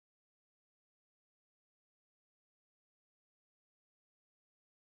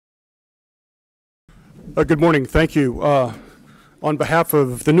Good morning. Thank you. On behalf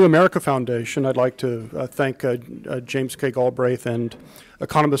of the New America Foundation, I'd like to thank James K. Galbraith and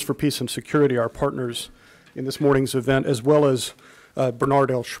Economists for Peace and Security, our partners in this morning's event, as well as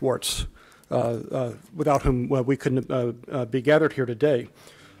Bernard L. Schwartz, without whom we couldn't be gathered here today.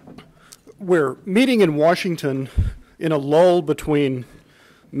 We're meeting in Washington in a lull between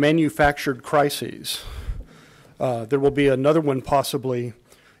manufactured crises. There will be another one possibly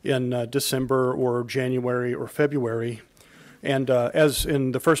in December or January or February. And as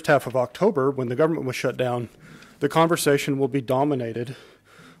in the first half of October, when the government was shut down, the conversation will be dominated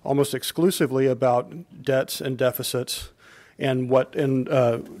almost exclusively about debts and deficits and what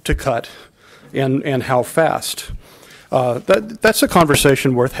to cut and how fast. That's a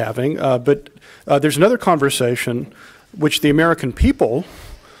conversation worth having, but there's another conversation which the American people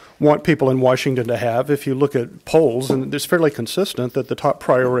want people in Washington to have. If you look at polls, and it's fairly consistent that the top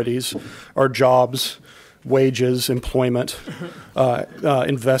priorities are jobs, wages, employment,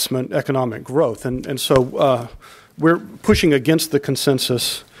 investment, economic growth. And so we're pushing against the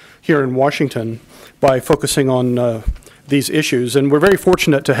consensus here in Washington by focusing on these issues. And we're very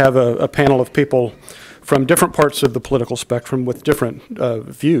fortunate to have a panel of people from different parts of the political spectrum with different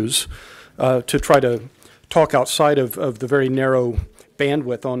views to try to talk outside of the very narrow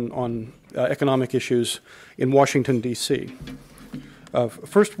bandwidth on economic issues in Washington, D.C.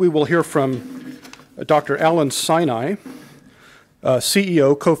 First, we will hear from Dr. Alan Sinai,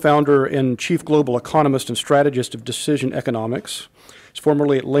 CEO, co-founder, and chief global economist and strategist of Decision Economics. He's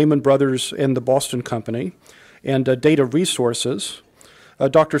formerly at Lehman Brothers and the Boston Company, and Data Resources.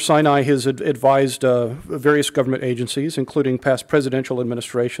 Dr. Sinai has advised various government agencies, including past presidential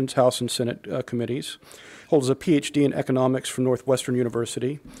administrations, House and Senate committees. Holds a PhD in economics from Northwestern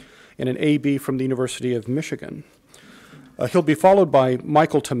University and an AB from the University of Michigan. He'll be followed by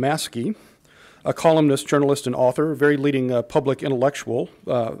Michael Tomasky, a columnist, journalist, and author, a very leading public intellectual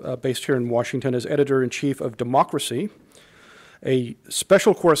based here in Washington as editor-in-chief of Democracy, a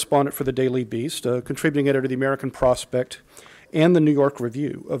special correspondent for the Daily Beast, a contributing editor to the American Prospect and the New York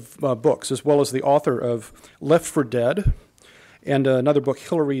Review of books, as well as the author of Left for Dead and another book,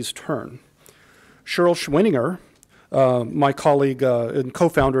 Hillary's Turn. Cheryl Schweninger, my colleague and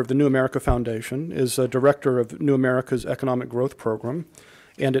co-founder of the New America Foundation, is a director of New America's Economic Growth Program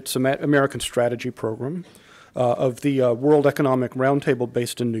and its American Strategy Program of the World Economic Roundtable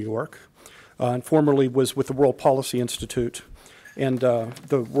based in New York, and formerly was with the World Policy Institute and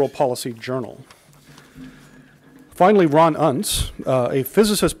the World Policy Journal. Finally, Ron Unz, a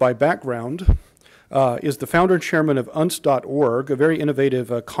physicist by background, is the founder and chairman of unz.org, a very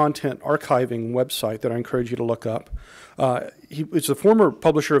innovative content archiving website that I encourage you to look up. He is the former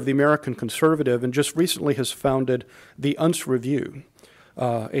publisher of the American Conservative and just recently has founded the Unz Review,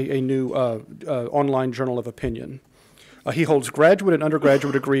 a new online journal of opinion. He holds graduate and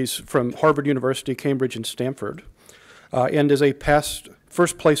undergraduate degrees from Harvard University, Cambridge, and Stanford, and is a past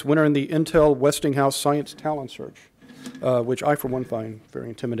first-place winner in the Intel Westinghouse Science Talent Search, which I, for one, find very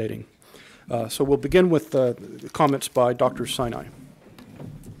intimidating. So we'll begin with comments by Dr. Sinai.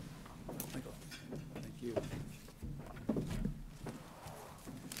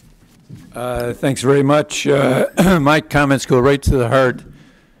 Thanks very much. My comments go right to the heart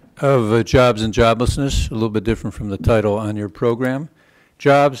of jobs and joblessness, a little bit different from the title on your program.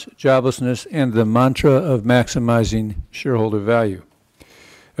 Jobs, joblessness, and the mantra of maximizing shareholder value.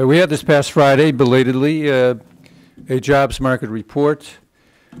 We had this past Friday, belatedly, a jobs market report.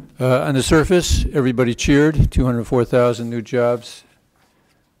 On the surface, everybody cheered, 204,000 new jobs,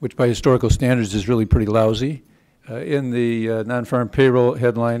 which by historical standards is really pretty lousy, in the non-farm payroll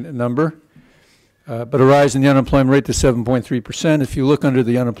headline number, but a rise in the unemployment rate to 7.3%. If you look under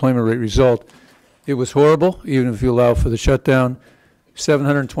the unemployment rate result, it was horrible, even if you allow for the shutdown.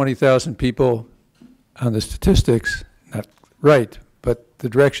 720,000 people on the statistics, not right, but the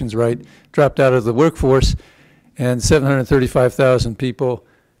direction's right, dropped out of the workforce, and 735,000 people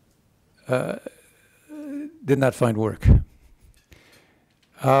did not find work.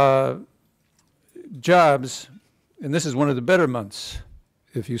 Jobs, and this is one of the better months,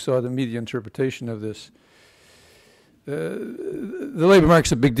 if you saw the media interpretation of this. The labor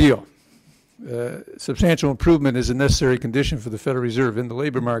market's a big deal. Substantial improvement is a necessary condition for the Federal Reserve in the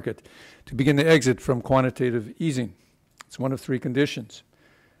labor market to begin to exit from quantitative easing. It's one of three conditions.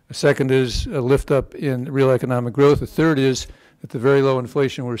 A second is a lift up in real economic growth. A third is that the very low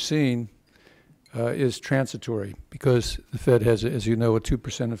inflation we're seeing is transitory because the Fed has, as you know, a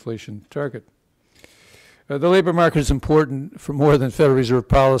 2% inflation target. The labor market is important for more than Federal Reserve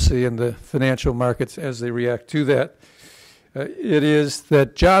policy and the financial markets as they react to that. It is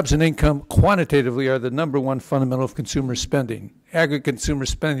that jobs and income quantitatively are the number one fundamental of consumer spending. Aggregate consumer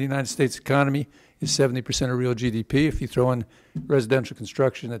spending in the United States economy is 70% of real GDP. If you throw in residential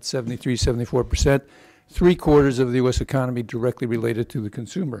construction, that's 73, 74%. 3/4 of the U.S. economy directly related to the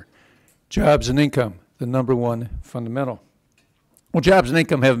consumer. Jobs and income, the number one fundamental. Well, jobs and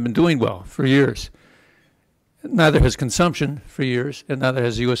income haven't been doing well for years. Neither has consumption for years, and neither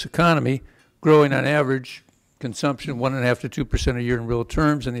has the U.S. economy, growing on average consumption 1.5% to 2% a year in real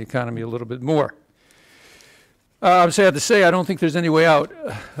terms, and the economy a little bit more. I'm sad to say I don't think there's any way out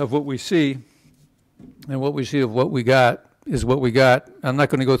of what we see, and what we see of what we got is what we got. I'm not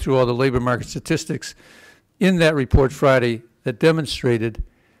going to go through all the labor market statistics in that report Friday that demonstrated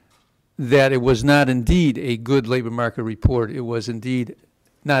that it was not indeed a good labor market report. It was indeed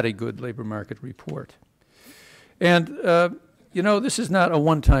not a good labor market report. And, you know, this is not a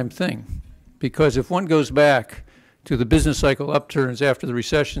one-time thing, because if one goes back to the business cycle upturns after the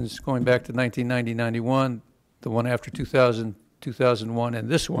recessions, going back to 1990, 91, the one after 2000, 2001, and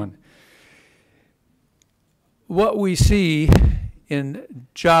this one, what we see in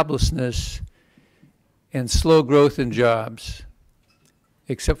joblessness and slow growth in jobs,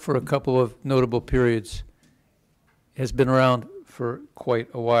 except for a couple of notable periods, has been around for quite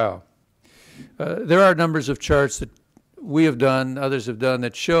a while. There are numbers of charts that we have done, others have done,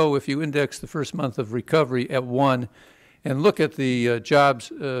 that show if you index the first month of recovery at 1 and look at the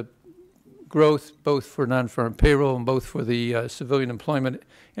jobs growth, both for non-farm payroll and both for the civilian employment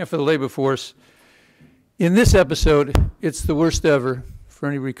and for the labor force, in this episode, it's the worst ever for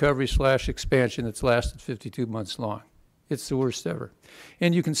any recovery/expansion that's lasted 52 months long. It's the worst ever.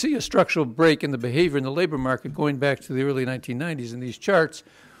 And you can see a structural break in the behavior in the labor market going back to the early 1990s in these charts,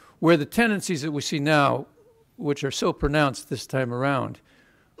 where the tendencies that we see now, which are so pronounced this time around,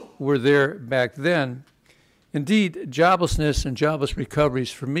 were there back then. Indeed, joblessness and jobless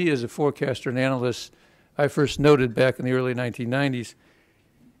recoveries, for me as a forecaster and analyst, I first noted back in the early 1990s.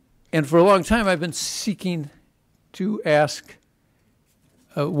 And for a long time, I've been seeking to ask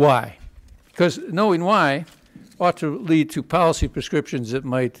why. Because knowing why ought to lead to policy prescriptions that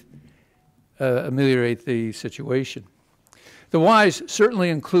might ameliorate the situation. The whys certainly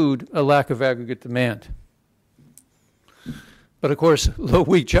include a lack of aggregate demand. But of course, low,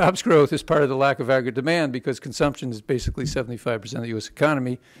 weak jobs growth is part of the lack of aggregate demand, because consumption is basically 75% of the U.S.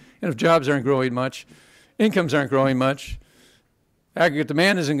 economy. And if jobs aren't growing much, incomes aren't growing much, aggregate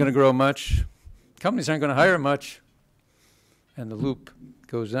demand isn't going to grow much, companies aren't going to hire much, and the loop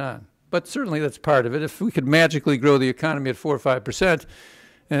goes on. But certainly that's part of it. If we could magically grow the economy at 4 or 5%,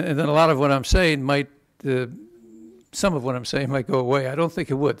 and then a lot of what I'm saying might, some of what I'm saying might go away. I don't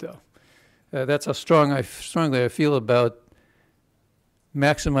think it would, though. That's how strongly I feel about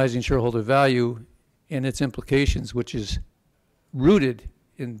maximizing shareholder value and its implications, which is rooted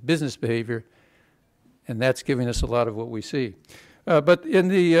in business behavior, and that's giving us a lot of what we see. But in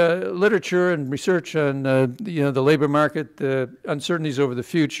the literature and research on the labor market, uncertainties over the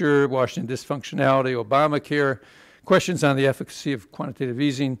future, Washington dysfunctionality, Obamacare, questions on the efficacy of quantitative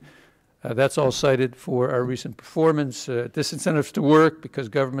easing, that's all cited for our recent performance. Disincentives to work, because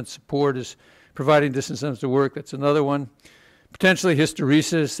government support is providing disincentives to work, that's another one. Potentially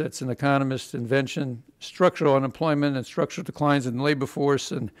hysteresis, that's an economist invention. Structural unemployment and structural declines in the labor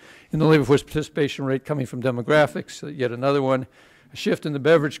force, and in the labor force participation rate coming from demographics, yet another one. A shift in the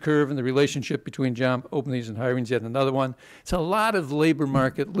beverage curve and the relationship between job openings and hirings, yet another one. It's a lot of labor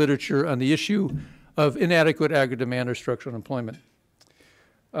market literature on the issue of inadequate aggregate demand or structural unemployment.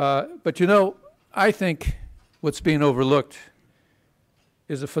 But you know, I think what's being overlooked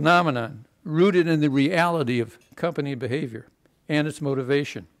is a phenomenon rooted in the reality of company behavior and its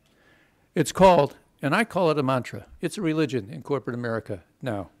motivation. It's called, and I call it a mantra, it's a religion in corporate America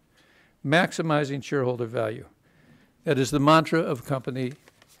now, maximizing shareholder value. That is the mantra of company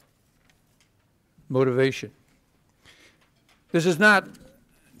motivation. This is not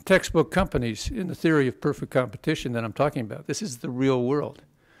textbook companies in the theory of perfect competition that I'm talking about. This is the real world,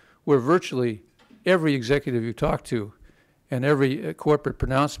 where virtually every executive you talk to and every corporate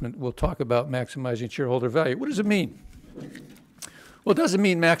pronouncement will talk about maximizing shareholder value. What does it mean? Well, it doesn't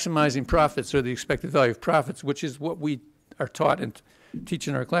mean maximizing profits or the expected value of profits, which is what we are taught and teach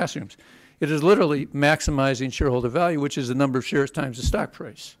in our classrooms. It is literally maximizing shareholder value, which is the number of shares times the stock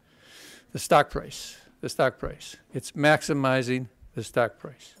price. The stock price, the stock price. It's maximizing the stock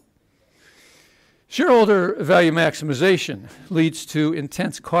price. Shareholder value maximization leads to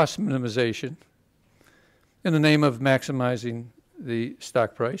intense cost minimization in the name of maximizing the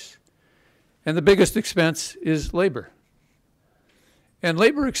stock price. And the biggest expense is labor. And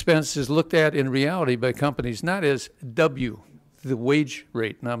labor expense is looked at in reality by companies not as W, the wage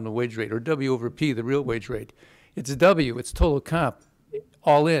rate, nominal wage rate, or W over P, the real wage rate. It's W, it's total comp,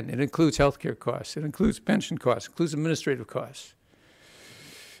 all in. It includes healthcare costs, it includes pension costs, it includes administrative costs.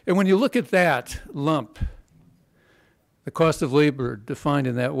 And when you look at that lump, the cost of labor defined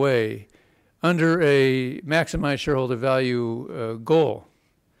in that way, under a maximize shareholder value goal,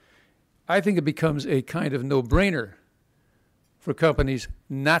 I think it becomes a kind of no-brainer for companies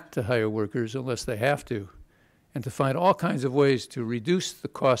not to hire workers unless they have to, and to find all kinds of ways to reduce the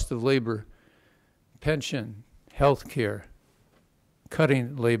cost of labor, pension, health care,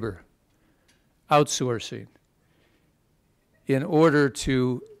 cutting labor, outsourcing, in order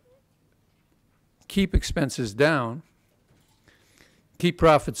to keep expenses down, keep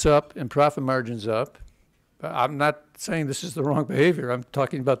profits up and profit margins up. I'm not saying this is the wrong behavior. I'm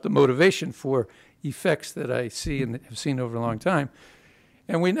talking about the motivation for effects that I see and have seen over a long time.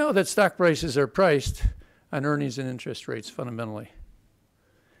 And we know that stock prices are priced on earnings and interest rates fundamentally.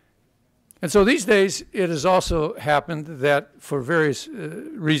 And so these days, it has also happened that for various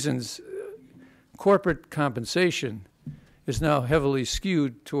reasons, corporate compensation is now heavily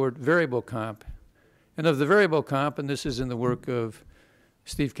skewed toward variable comp. And of the variable comp, and this is in the work of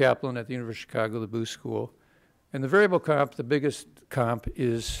Steve Kaplan at the University of Chicago, the Booth School, and the variable comp, the biggest comp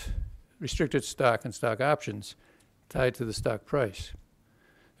is restricted stock and stock options tied to the stock price.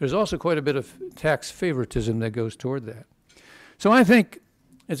 There's also quite a bit of tax favoritism that goes toward that. So I think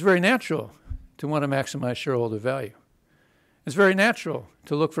it's very natural to want to maximize shareholder value. It's very natural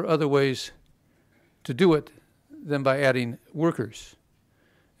to look for other ways to do it than by adding workers.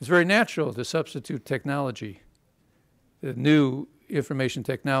 It's very natural to substitute technology, the new information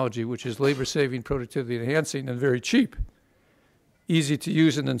technology, which is labor-saving, productivity-enhancing, and very cheap, easy to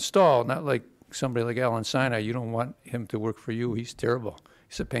use and install, not like somebody like Alan Sinai. You don't want him to work for you. He's terrible.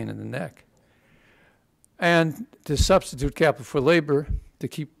 He's a pain in the neck. And to substitute capital for labor, to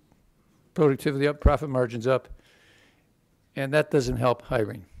keep productivity up, profit margins up, and that doesn't help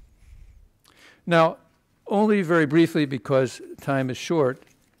hiring. Now, only very briefly, because time is short,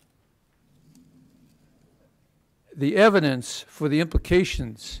 the evidence for the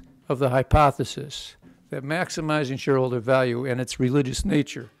implications of the hypothesis that maximizing shareholder value and its religious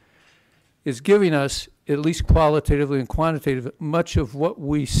nature is giving us, at least qualitatively and quantitatively, much of what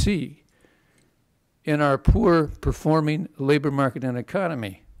we see in our poor performing labor market and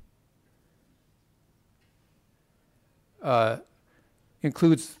economy.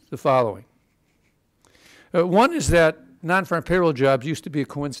 Includes the following. One is that non-farm payroll jobs used to be a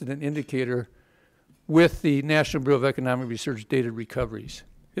coincident indicator with the National Bureau of Economic Research data recoveries.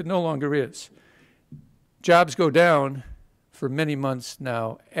 It no longer is. Jobs go down for many months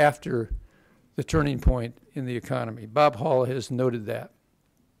now after the turning point in the economy. Bob Hall has noted that.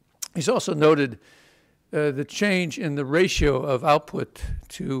 He's also noted the change in the ratio of output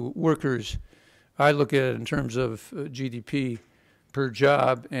to workers. I look at it in terms of GDP per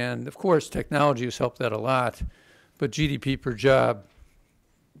job, and of course technology has helped that a lot, but GDP per job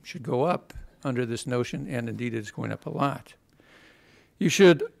should go up under this notion, and indeed it's going up a lot. You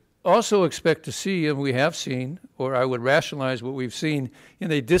should also expect to see, and we have seen, or I would rationalize what we've seen,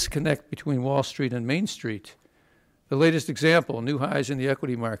 in a disconnect between Wall Street and Main Street. The latest example, new highs in the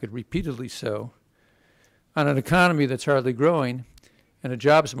equity market, repeatedly so, on an economy that's hardly growing, and a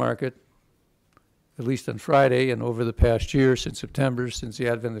jobs market, at least on Friday and over the past year, since September, since the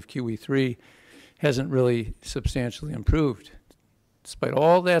advent of QE3, hasn't really substantially improved. Despite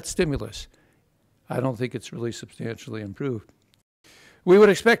all that stimulus, I don't think it's really substantially improved. We would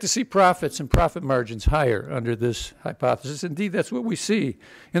expect to see profits and profit margins higher under this hypothesis. Indeed, that's what we see.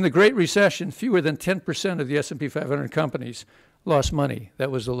 In the Great Recession, fewer than 10% of the S&P 500 companies lost money.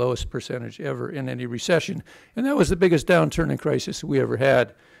 That was the lowest percentage ever in any recession. And that was the biggest downturn and crisis we ever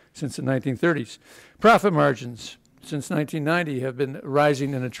had since the 1930s. Profit margins since 1990 have been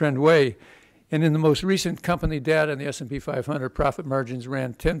rising in a trend way. And in the most recent company data in the S&P 500, profit margins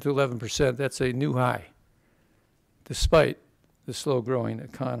ran 10 to 11%. That's a new high, despite the slow-growing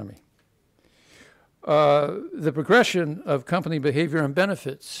economy. The progression of company behavior and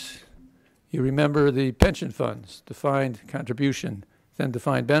benefits. You remember the pension funds, defined contribution, then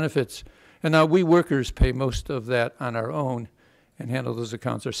defined benefits. And now we workers pay most of that on our own and handle those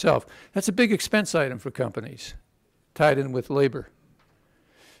accounts ourselves. That's a big expense item for companies, tied in with labor.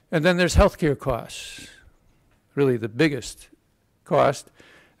 And then there's healthcare costs, really the biggest cost.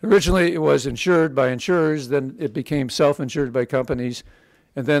 Originally, it was insured by insurers, then it became self-insured by companies,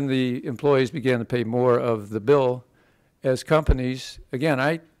 and then the employees began to pay more of the bill as companies.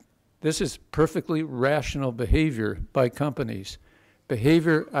 Again, this is perfectly rational behavior by companies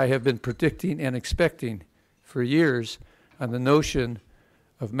behavior I have been predicting and expecting for years on the notion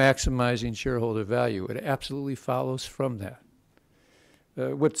of maximizing shareholder value. It absolutely follows from that.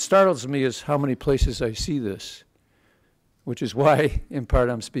 What startles me is how many places I see this, which is why, in part,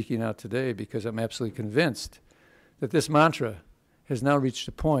 I'm speaking out today, because I'm absolutely convinced that this mantra has now reached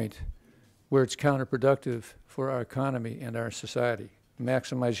a point where it's counterproductive for our economy and our society,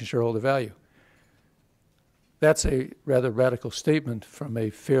 maximizing shareholder value. That's a rather radical statement from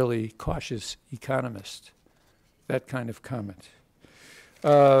a fairly cautious economist, that kind of comment.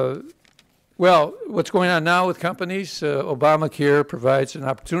 Well, what's going on now with companies? Obamacare provides an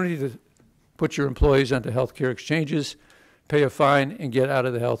opportunity to put your employees onto health care exchanges, pay a fine, and get out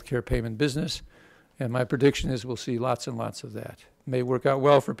of the health care payment business. And my prediction is we'll see lots and lots of that. It may work out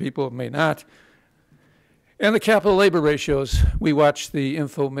well for people, it may not. And the capital labor ratios, we watch the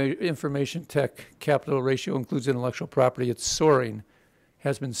information tech capital ratio, includes intellectual property. It's soaring,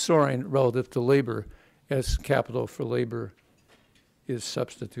 has been soaring relative to labor as capital for labor is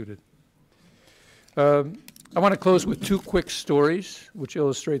substituted. I want to close with two quick stories which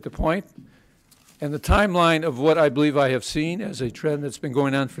illustrate the point and the timeline of what I believe I have seen as a trend that's been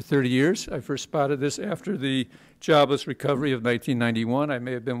going on for 30 years. I first spotted this after the jobless recovery of 1991. I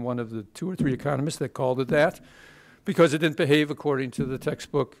may have been one of the 2 or 3 economists that called it that because it didn't behave according to the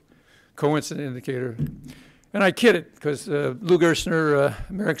textbook coincident indicator. And I kid it because Lou Gerstner,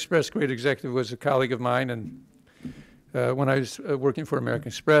 American Express great executive, was a colleague of mine, and when I was working for American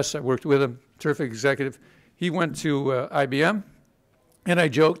Express, I worked with him, terrific executive. He went to IBM, and I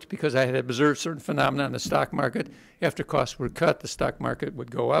joked because I had observed certain phenomena in the stock market. After costs were cut, the stock market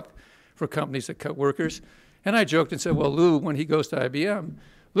would go up for companies that cut workers. And I joked and said, well, Lou, when he goes to IBM,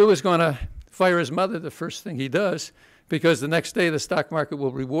 Lou is going to fire his mother the first thing he does, because the next day the stock market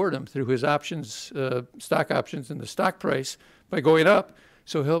will reward him through his options, stock options in the stock price by going up.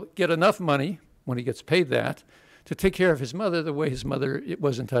 So he'll get enough money when he gets paid that to take care of his mother the way his mother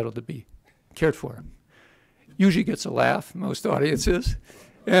was entitled to be cared for. Usually gets a laugh, most audiences.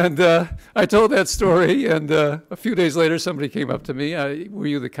 And I told that story, and a few days later somebody came up to me. Were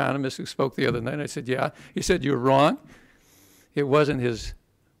you the economist who spoke the other night? I said, yeah. He said, you're wrong. It wasn't his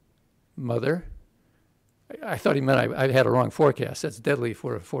mother. I thought he meant I had a wrong forecast. That's deadly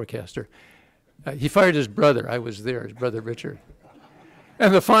for a forecaster. He fired his brother. I was there, his brother Richard.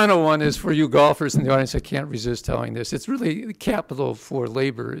 And the final one is for you golfers in the audience. I can't resist telling this. It's really the capital for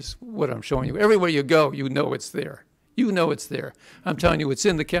labor is what I'm showing you. Everywhere you go, you know it's there. You know it's there. I'm telling you, it's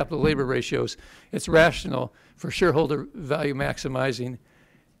in the capital labor ratios. It's rational for shareholder value maximizing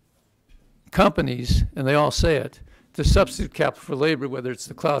companies, and they all say it, to substitute capital for labor, whether it's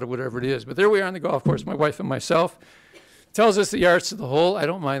the cloud or whatever it is. But there we are on the golf course, my wife and myself. Tells us the yards to the hole. I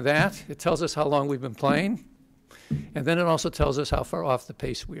don't mind that. It tells us how long we've been playing. And then it also tells us how far off the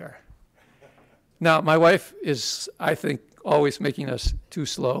pace we are. Now, my wife is, I think, always making us too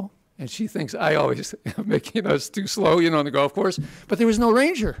slow. And she thinks I always am making us too slow, you know, on the golf course. But there was no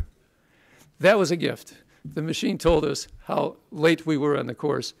ranger. That was a gift. The machine told us how late we were on the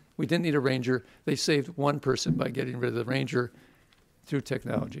course. We didn't need a ranger. They saved one person by getting rid of the ranger through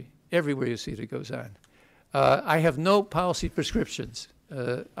technology. Everywhere you see it, it goes on. I have no policy prescriptions.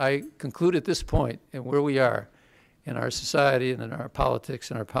 I conclude at this point and where we are in our society and in our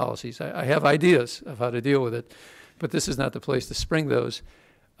politics and our policies. I have ideas of how to deal with it, but this is not the place to spring those.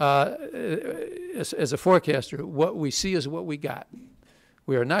 As a forecaster, what we see is what we got.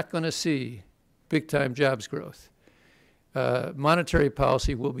 We are not going to see big-time jobs growth. Monetary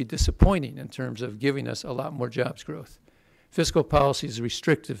policy will be disappointing in terms of giving us a lot more jobs growth. Fiscal policy is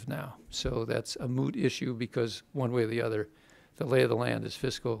restrictive now, so that's a moot issue because one way or the other, the lay of the land is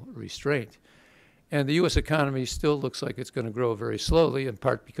fiscal restraint. And the U.S. economy still looks like it's going to grow very slowly, in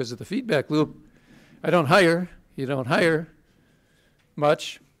part because of the feedback loop. I don't hire, you don't hire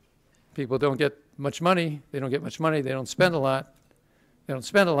much. People don't get much money. They don't get much money. They don't spend a lot. They don't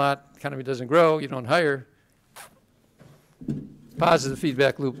spend a lot. The economy doesn't grow. You don't hire. Positive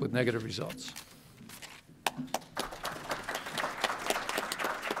feedback loop with negative results.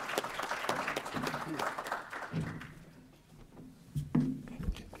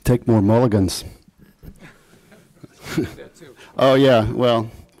 Take more mulligans. Oh, yeah, well,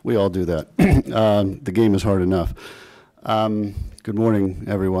 we all do that. The game is hard enough. Good morning,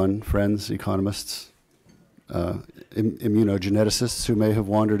 everyone, friends, economists, immunogeneticists who may have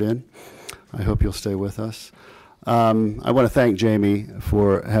wandered in. I hope you'll stay with us. I want to thank Jamie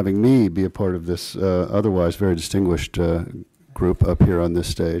for having me be a part of this otherwise very distinguished group up here on this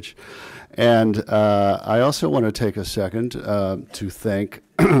stage. And I also want to take a second to thank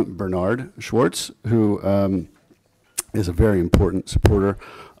Bernard Schwartz, who is a very important supporter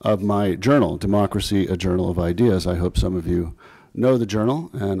of my journal, Democracy, a Journal of Ideas. I hope some of you know the journal,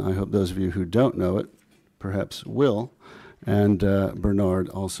 and I hope those of you who don't know it perhaps will. And Bernard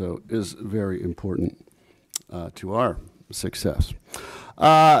also is very important to our success.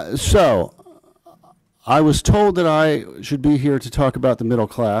 So I was told that I should be here to talk about the middle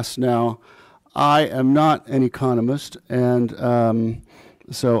class. Now, I am not an economist, and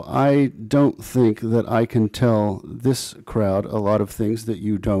so I don't think that I can tell this crowd a lot of things that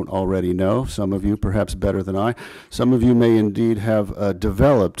you don't already know. Some of you perhaps better than I. Some of you may indeed have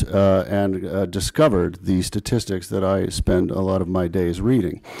developed and discovered the statistics that I spend a lot of my days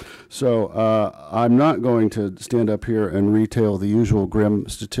reading. So I'm not going to stand up here and retail the usual grim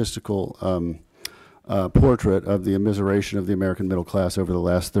statistical portrait of the immiseration of the American middle class over the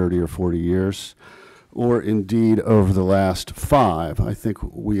last 30 or 40 years. Or indeed over the last 5. I think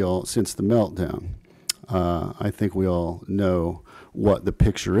we all, since the meltdown, I think we all know what the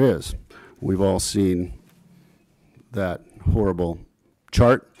picture is. We've all seen that horrible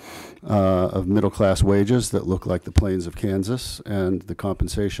chart of middle-class wages that look like the plains of Kansas, and the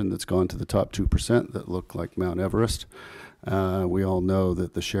compensation that's gone to the top 2% that look like Mount Everest. We all know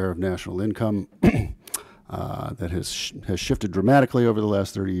that the share of national income that has shifted dramatically over the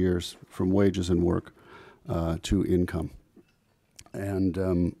last 30 years from wages and work to income. And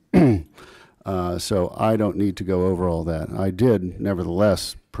so I don't need to go over all that. I did,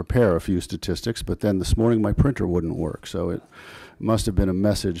 nevertheless, prepare a few statistics, but then this morning my printer wouldn't work, so it must have been a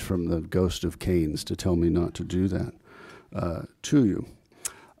message from the ghost of Keynes to tell me not to do that to you.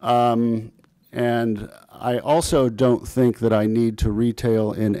 And I also don't think that I need to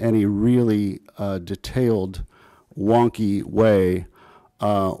retail in any really detailed, wonky way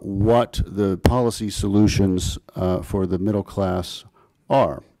what the policy solutions for the middle class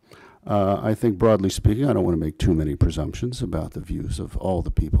are. I think broadly speaking, I don't want to make too many presumptions about the views of all the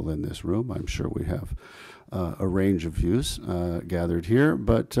people in this room. I'm sure we have a range of views gathered here,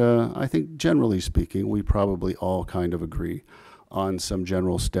 but I think generally speaking, we probably all kind of agree on some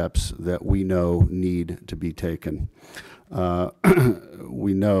general steps that we know need to be taken.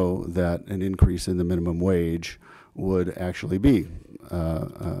 We know that an increase in the minimum wage would actually be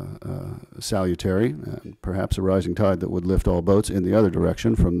salutary, and perhaps a rising tide that would lift all boats in the other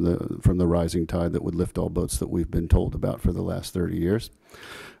direction from the rising tide that would lift all boats that we've been told about for the last 30 years.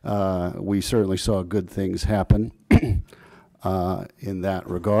 We certainly saw good things happen in that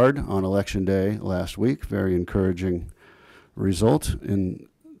regard on Election Day last week. Very encouraging result in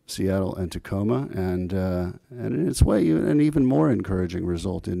Seattle and Tacoma, and in its way, an even more encouraging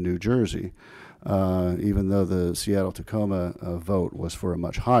result in New Jersey. Even though the Seattle-Tacoma vote was for a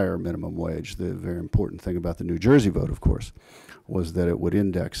much higher minimum wage, the very important thing about the New Jersey vote, of course, was that it would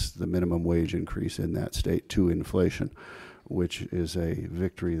index the minimum wage increase in that state to inflation, which is a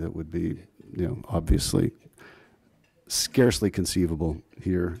victory that would be, obviously scarcely conceivable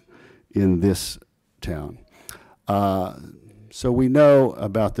here in this town. So we know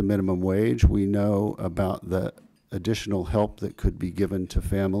about the minimum wage. We know about the additional help that could be given to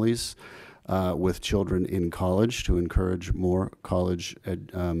families with children in college to encourage more college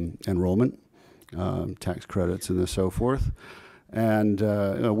enrollment, tax credits and so forth. And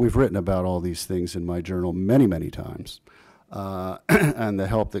we've written about all these things in my journal many, many times. And the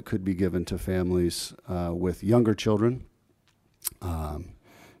help that could be given to families with younger children,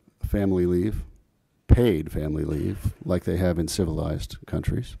 family leave, paid family leave, like they have in civilized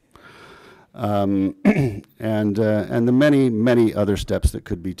countries. And the many, many other steps that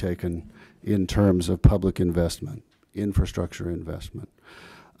could be taken in terms of public investment, infrastructure investment,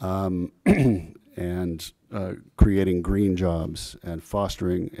 and creating green jobs and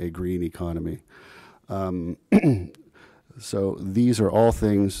fostering a green economy. So these are all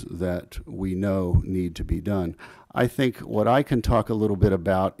things that we know need to be done. I think what I can talk a little bit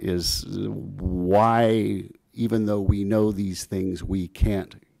about is why, even though we know these things, we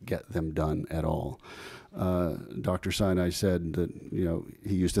can't get them done at all. Dr. Sinai said that,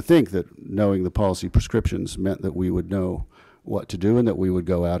 he used to think that knowing the policy prescriptions meant that we would know what to do and that we would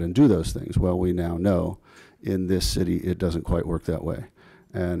go out and do those things. Well, we now know in this city it doesn't quite work that way.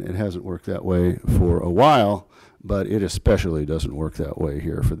 And it hasn't worked that way for a while, but it especially doesn't work that way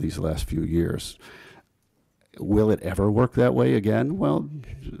here for these last few years. Will it ever work that way again? Well,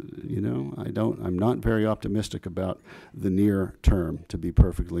 I'm not very optimistic about the near term, to be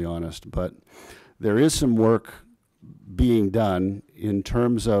perfectly honest, but there is some work being done in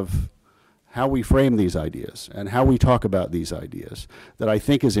terms of how we frame these ideas and how we talk about these ideas that I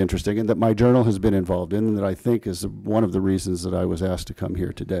think is interesting and that my journal has been involved in, and that I think is one of the reasons that I was asked to come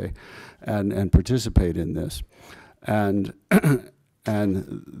here today and participate in this. And,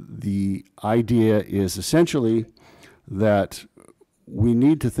 and the idea is essentially that we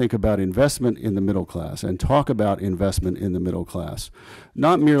need to think about investment in the middle class and talk about investment in the middle class,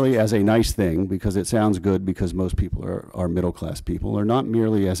 not merely as a nice thing because it sounds good because most people are middle class people, or not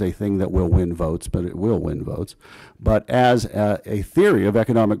merely as a thing that will win votes, but it will win votes, but as a theory of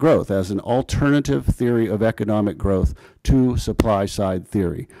economic growth, as an alternative theory of economic growth to supply side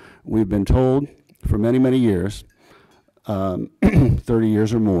theory. We've been told for many, many years, 30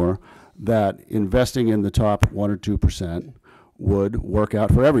 years or more, that investing in the top 1 or 2% would work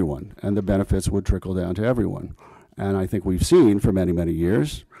out for everyone, and the benefits would trickle down to everyone. And I think we've seen for many, many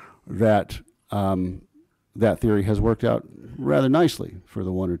years that that theory has worked out rather nicely for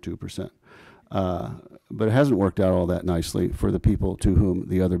the 1 or 2%. But it hasn't worked out all that nicely for the people to whom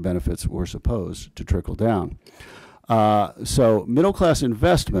the other benefits were supposed to trickle down. So middle-class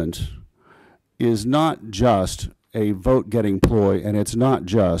investment is not just a vote-getting ploy, and it's not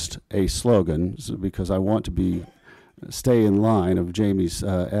just a slogan, because I want to stay in line of Jamie's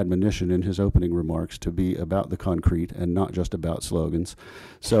admonition in his opening remarks to be about the concrete and not just about slogans.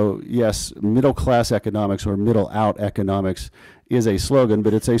 So yes, middle-class economics or middle-out economics is a slogan,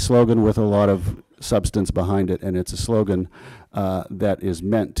 but it's a slogan with a lot of substance behind it, and it's a slogan that is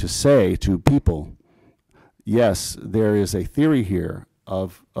meant to say to people, yes, there is a theory here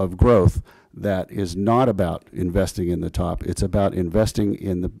of growth that is not about investing in the top. It's about investing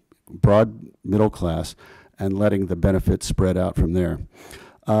in the broad middle class and letting the benefits spread out from there.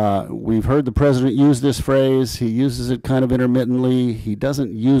 We've heard the president use this phrase. He uses it kind of intermittently. He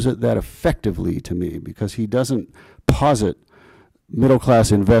doesn't use it that effectively to me because he doesn't posit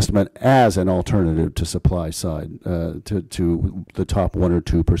middle-class investment as an alternative to supply side, to the top 1 or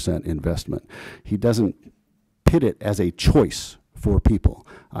 2% investment. He doesn't pit it as a choice for people.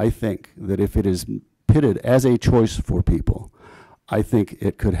 I think that if it is pitted as a choice for people, I think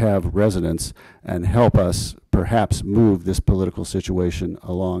it could have resonance and help us perhaps move this political situation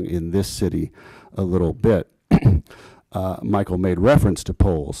along in this city a little bit. Michael made reference to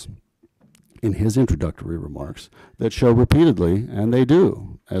polls in his introductory remarks that show repeatedly, and they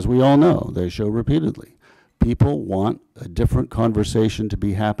do, as we all know, they show repeatedly, people want a different conversation to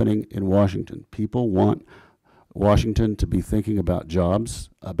be happening in Washington. People want Washington to be thinking about jobs,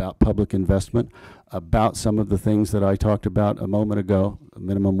 about public investment, about some of the things that I talked about a moment ago,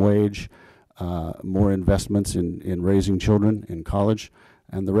 minimum wage, more investments in raising children in college,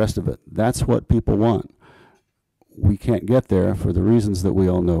 and the rest of it. That's what people want. We can't get there for the reasons that we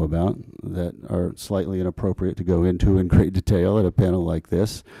all know about that are slightly inappropriate to go into in great detail at a panel like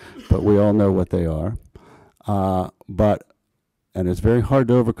this, but we all know what they are. And it's very hard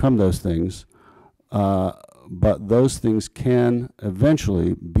to overcome those things, but those things can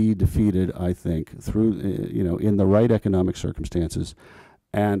eventually be defeated, I think, through, in the right economic circumstances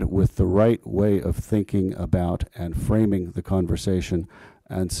and with the right way of thinking about and framing the conversation.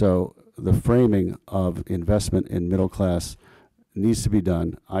 And so the framing of investment in middle class needs to be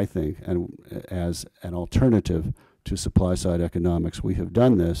done, I think, and as an alternative to supply side economics. We have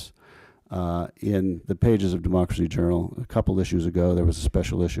done this in the pages of Democracy Journal. A couple issues ago, there was a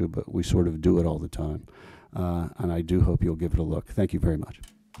special issue, but we sort of do it all the time. And I do hope you'll give it a look. Thank you very much.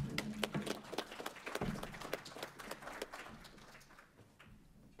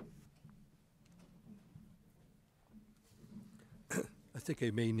 I think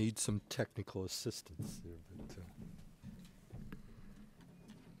I may need some technical assistance there.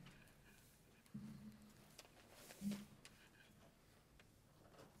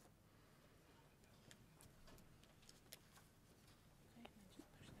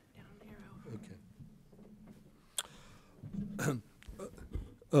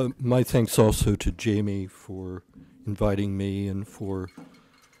 My thanks also to Jamie for inviting me and for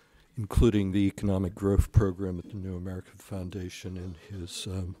including the Economic Growth Program at the New America Foundation in his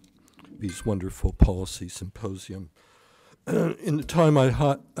these wonderful policy symposium. In the time I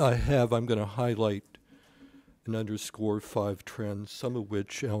have, I'm going to highlight and underscore 5 trends, some of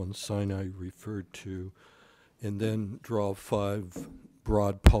which Alan Sinai referred to, and then draw 5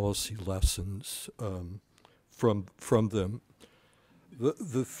 broad policy lessons from them.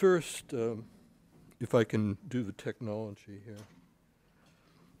 The first, if I can do the technology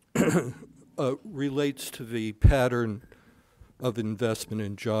here, relates to the pattern of investment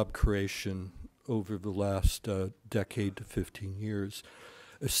and job creation over the last decade to 15 years.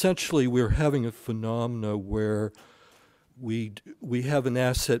 Essentially, we're having a phenomena where we have an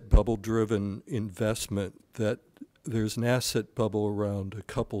asset bubble-driven investment, that there's an asset bubble around a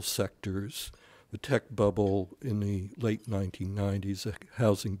couple sectors, the tech bubble in the late 1990s, a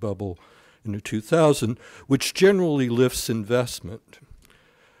housing bubble in the 2000, which generally lifts investment.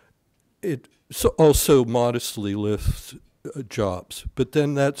 It also modestly lifts jobs, but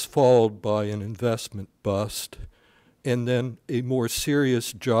then that's followed by an investment bust, and then a more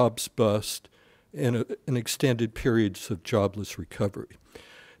serious jobs bust and an extended periods of jobless recovery.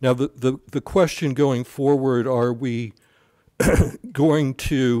 Now, the question going forward, are we going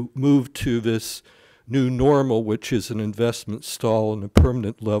to move to this new normal, which is an investment stall and a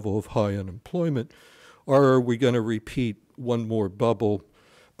permanent level of high unemployment, or are we going to repeat one more bubble?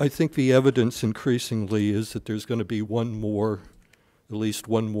 I think the evidence increasingly is that there's going to be one more, at least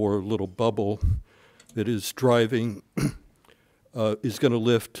one more little bubble that is driving, is going to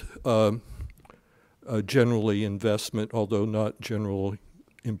lift generally investment, although not general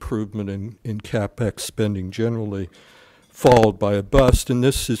improvement in CapEx spending generally, followed by a bust. And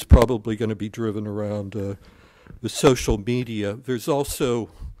this is probably going to be driven around the social media. There's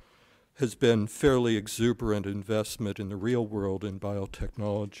also has been fairly exuberant investment in the real world in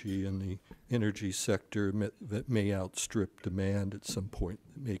biotechnology and the energy sector that may outstrip demand at some point.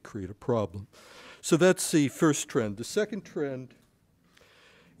 It may create a problem. So that's the first trend. The second trend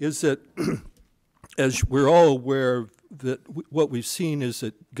is that, as we're all aware, that what we've seen is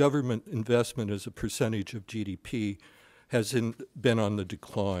that government investment as a percentage of GDP has been on the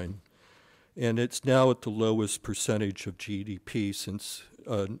decline. And it's now at the lowest percentage of GDP since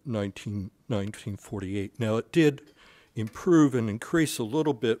 1948. Now, it did improve and increase a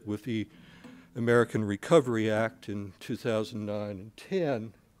little bit with the American Recovery Act in 2009 and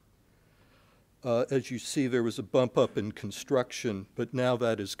 10. As you see, there was a bump up in construction, but now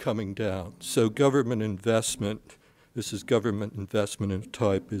that is coming down. So government investment, this is government investment in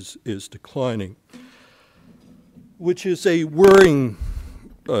type, is declining, which is a worrying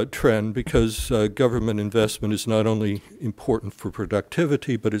trend, because government investment is not only important for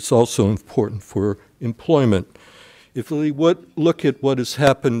productivity, but it's also important for employment. If we look at what has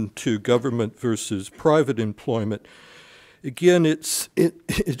happened to government versus private employment, again,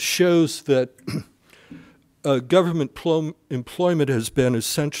 it shows that government employment has been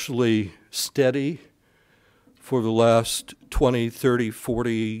essentially steady for the last 20, 30,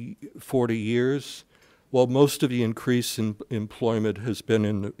 40 years, while most of the increase in employment has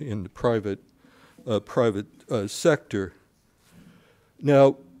been in the private sector.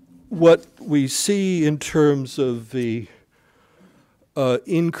 Now, what we see in terms of the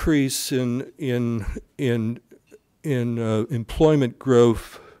increase in employment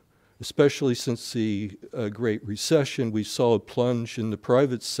growth, especially since the Great Recession, we saw a plunge in the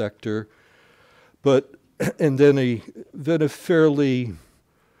private sector, and then a fairly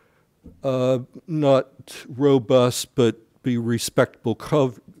not robust but be respectable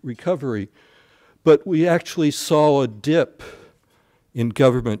recovery. But we actually saw a dip in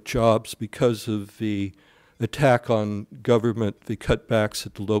government jobs because of the attack on government, the cutbacks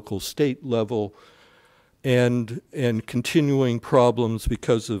at the local state level, and continuing problems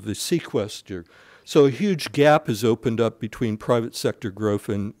because of the sequester. So a huge gap has opened up between private sector growth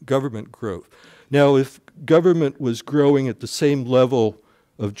and government growth. Now, if government was growing at the same level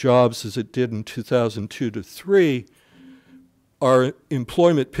of jobs as it did in 2002 to 3, our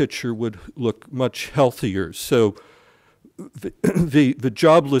employment picture would look much healthier. So the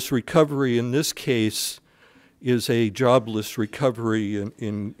jobless recovery in this case is a jobless recovery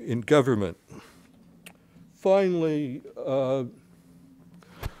in government. Finally,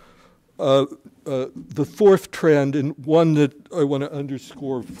 the fourth trend, and one that I want to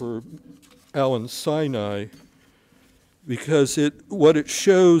underscore for Alan Sinai, because what it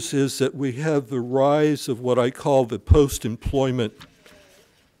shows is that we have the rise of what I call the post-employment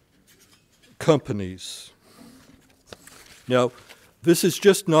companies. Now, this is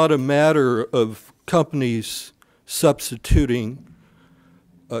just not a matter of companies substituting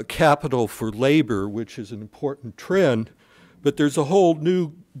capital for labor, which is an important trend, but there's a whole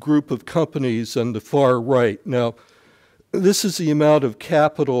new group of companies on the far right. Now, this is the amount of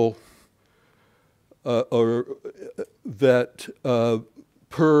capital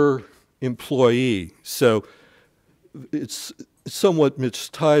per employee. So it's somewhat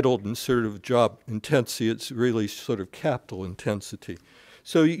mistitled in sort of job intensity. It's really sort of capital intensity.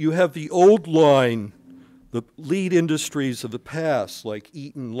 So you have the old line, the lead industries of the past, like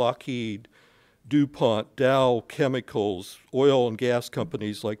Eaton, Lockheed, DuPont, Dow Chemicals, oil and gas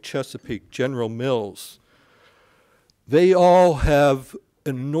companies like Chesapeake, General Mills. They all have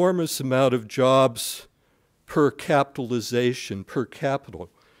an enormous amount of jobs per capitalization, per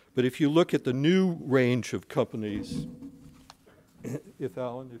capital. But if you look at the new range of companies, if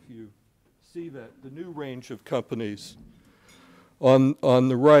you see that, the new range of companies on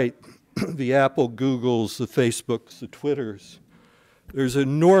the right, the Apple, Googles, the Facebooks, the Twitters, there's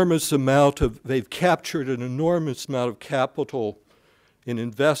enormous amount of, they've captured an enormous amount of capital in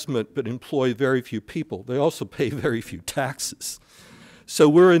investment, but employ very few people. They also pay very few taxes. So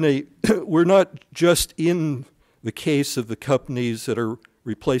we're in a, we're not just in the case of the companies that are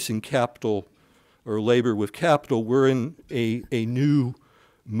replacing capital or labor with capital, we're in a new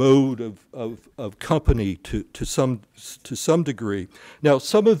mode of company to some degree. Now,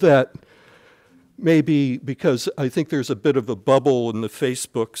 some of that may be because I think there's a bit of a bubble in the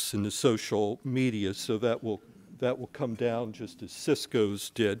Facebooks and the social media, so that will come down just as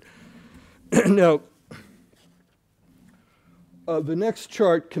Cisco's did. Now, the next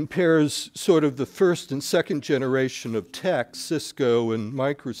chart compares sort of the first and second generation of tech, Cisco and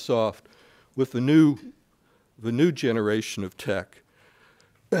Microsoft, with the new generation of tech.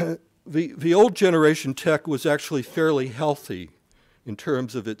 The old generation tech was actually fairly healthy in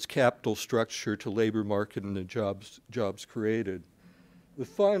terms of its capital structure to labor market and the jobs created. The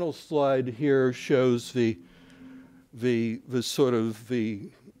final slide here shows the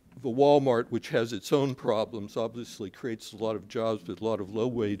Walmart, which has its own problems, obviously creates a lot of jobs, but a lot of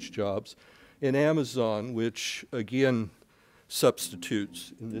low-wage jobs, and Amazon, which again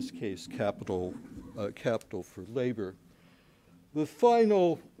substitutes, in this case, capital for labor. The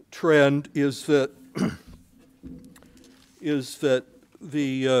final trend is that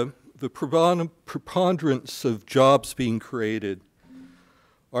the preponderance of jobs being created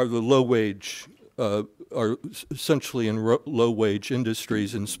are the low-wage, are essentially in low-wage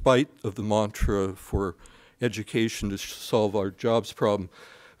industries, in spite of the mantra for education to solve our jobs problem.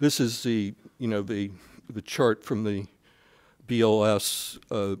 This is the chart from the BLS,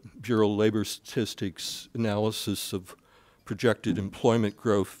 Bureau of Labor Statistics, analysis of projected employment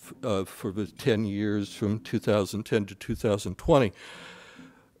growth for the 10 years from 2010 to 2020.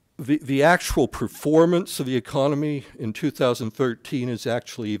 The actual performance of the economy in 2013 is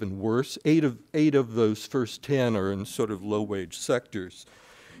actually even worse. Eight of those first 10 are in sort of low-wage sectors.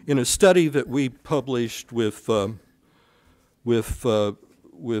 In a study that we published with Dan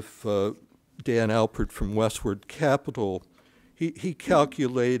Alpert from Westward Capital, he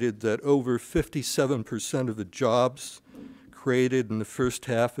calculated that over 57% of the jobs created in the first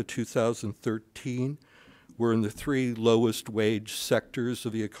half of 2013 were in the three lowest wage sectors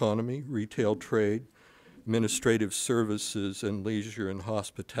of the economy: retail, trade, administrative services, and leisure and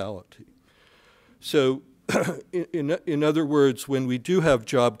hospitality. So in other words, when we do have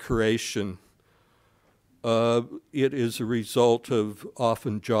job creation, it is a result of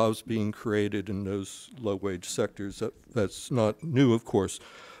often jobs being created in those low-wage sectors. That's not new, of course.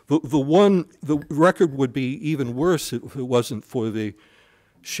 The record would be even worse if it wasn't for the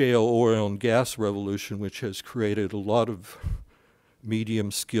shale oil and gas revolution, which has created a lot of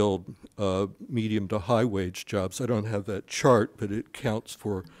medium-skilled, medium to high-wage jobs. I don't have that chart, but it counts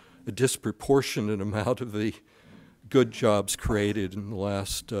for a disproportionate amount of the good jobs created in the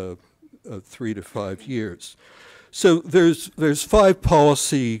last 3 to 5 years. So there's 5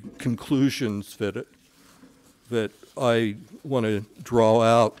 policy conclusions that I want to draw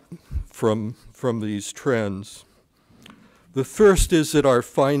out from these trends. The first is that our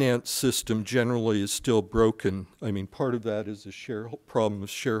finance system generally is still broken. I mean, part of that is a problem of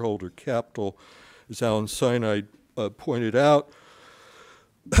shareholder capital, as Alan Sinai pointed out.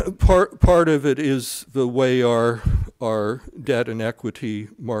 Part of it is the way our debt and equity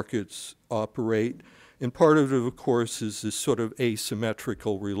markets operate, and part of it, of course, is this sort of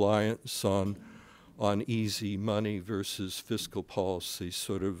asymmetrical reliance on easy money versus fiscal policy,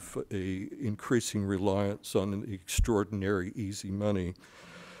 sort of a increasing reliance on extraordinary easy money.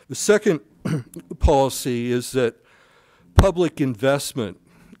 The second policy is that public investment,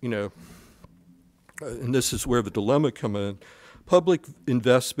 and this is where the dilemma comes in, public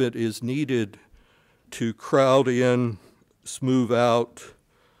investment is needed to crowd in, smooth out,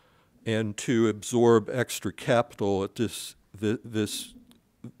 and to absorb extra capital at this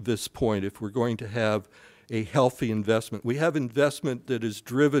point if we're going to have a healthy investment. We have investment that is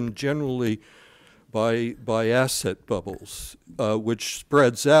driven generally by asset bubbles, which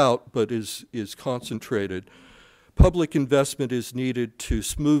spreads out but is concentrated. Public investment is needed to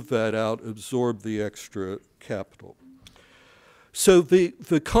smooth that out, absorb the extra capital. So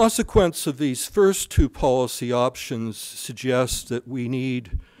the consequence of these first 2 policy options suggests that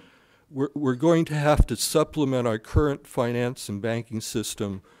we're going to have to supplement our current finance and banking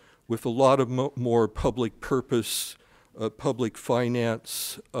system with a lot of more public purpose, public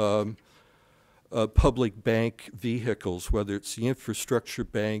finance, public bank vehicles, whether it's the infrastructure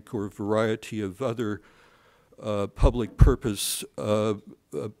bank or a variety of other public purpose,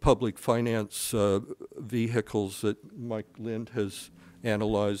 public finance vehicles that Mike Lind has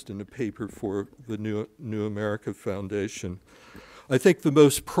analyzed in a paper for the New America Foundation. I think the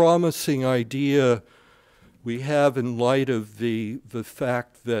most promising idea we have in light of the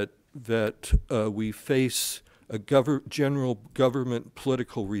fact that we face a general government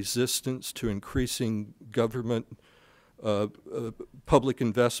political resistance to increasing government public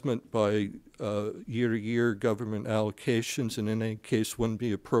investment by year-to-year government allocations, and in any case wouldn't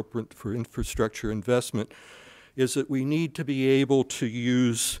be appropriate for infrastructure investment, is that we need to be able to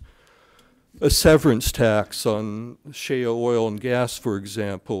use a severance tax on shale oil and gas, for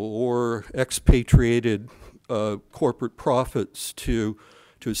example, or expatriated corporate profits to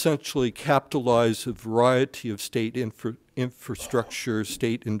essentially capitalize a variety of state infrastructure,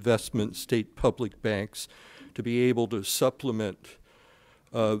 state investment, state public banks, to be able to supplement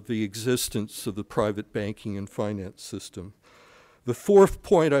the existence of the private banking and finance system. The fourth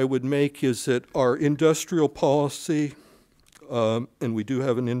point I would make is that our industrial policy, and we do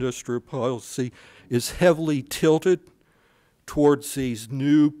have an industrial policy, is heavily tilted towards these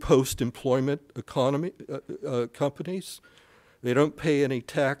new post-employment economy companies. They don't pay any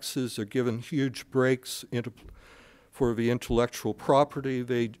taxes. They're given huge breaks for the intellectual property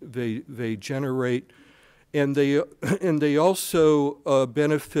they generate. And they also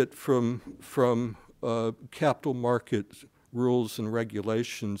benefit from capital market rules and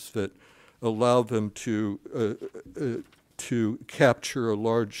regulations that allow them to capture a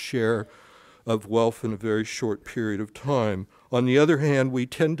large share of wealth in a very short period of time. On the other hand, we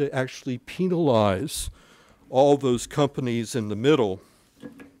tend to actually penalize all those companies in the middle.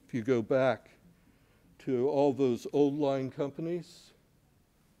 If you go back to all those old line companies,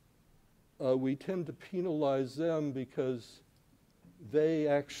 we tend to penalize them because they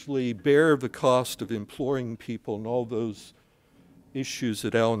actually bear the cost of employing people and all those issues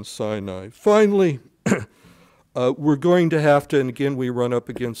at Allen Sinai. Finally, we're going to have to, and again we run up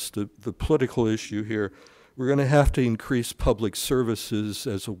against the political issue here, we're going to have to increase public services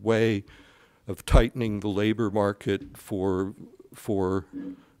as a way of tightening the labor market for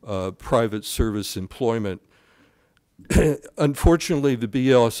private service employment. Unfortunately, the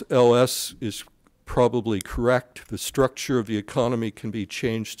BLS is probably correct. The structure of the economy can be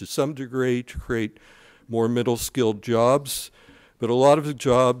changed to some degree to create more middle-skilled jobs, but a lot of the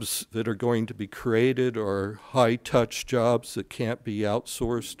jobs that are going to be created are high-touch jobs that can't be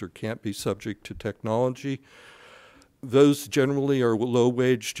outsourced or can't be subject to technology. Those generally are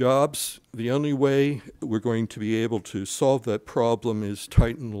low-wage jobs. The only way we're going to be able to solve that problem is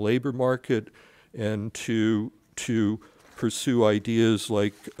tighten the labor market and to pursue ideas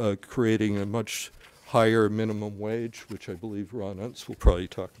like creating a much higher minimum wage, which I believe Ron Unz will probably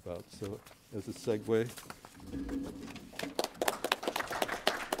talk about. So as a segue.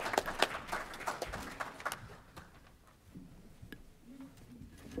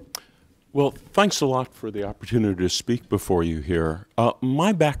 Well, thanks a lot for the opportunity to speak before you here.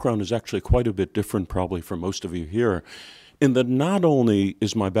 My background is actually quite a bit different probably from most of you here, in that not only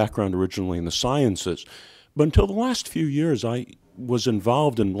is my background originally in the sciences, but until the last few years I was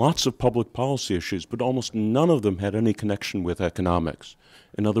involved in lots of public policy issues, but almost none of them had any connection with economics.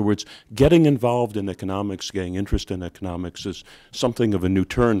 In other words, getting involved in economics, getting interested in economics is something of a new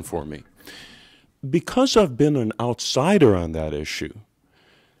turn for me. Because I've been an outsider on that issue,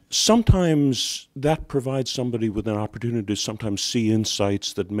 sometimes that provides somebody with an opportunity to sometimes see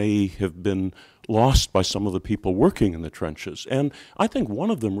insights that may have been lost by some of the people working in the trenches. And I think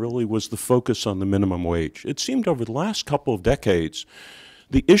one of them really was the focus on the minimum wage. It seemed over the last couple of decades,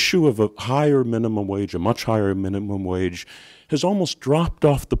 the issue of a higher minimum wage, a much higher minimum wage, has almost dropped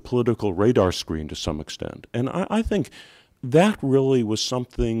off the political radar screen to some extent. And I think that really was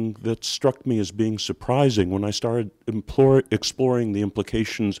something that struck me as being surprising when I started exploring the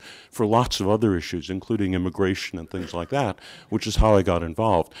implications for lots of other issues, including immigration and things like that, which is how I got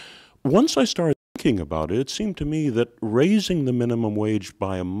involved. Once I started thinking about it, it seemed to me that raising the minimum wage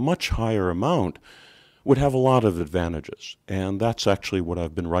by a much higher amount would have a lot of advantages, and that's actually what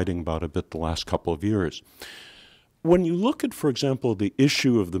I've been writing about a bit the last couple of years. When you look at, for example, the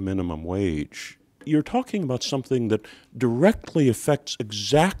issue of the minimum wage, you're talking about something that directly affects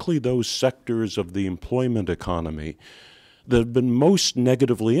exactly those sectors of the employment economy that have been most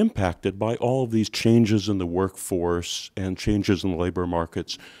negatively impacted by all of these changes in the workforce and changes in the labor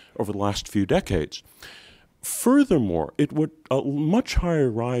markets over the last few decades. Furthermore, a much higher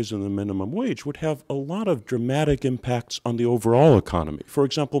rise in the minimum wage would have a lot of dramatic impacts on the overall economy. For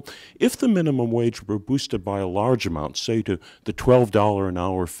example, if the minimum wage were boosted by a large amount, say to the $12 an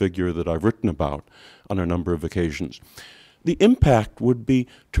hour figure that I've written about on a number of occasions, the impact would be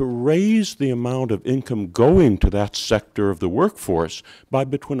to raise the amount of income going to that sector of the workforce by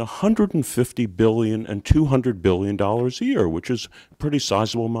between $150 billion and $200 billion a year, which is a pretty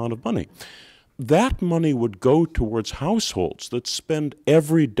sizable amount of money. That money would go towards households that spend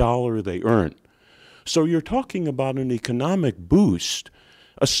every dollar they earn. So you're talking about an economic boost,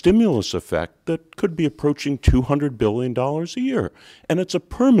 a stimulus effect that could be approaching $200 billion a year. And it's a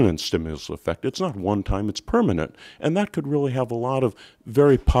permanent stimulus effect. It's not one time, it's permanent. And that could really have a lot of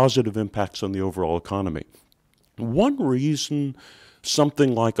very positive impacts on the overall economy. One reason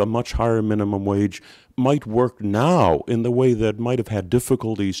something like a much higher minimum wage might work now in the way that might have had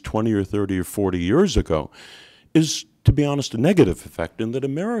difficulties 20 or 30 or 40 years ago is, to be honest, a negative effect in that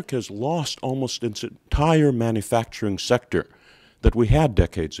America has lost almost its entire manufacturing sector that we had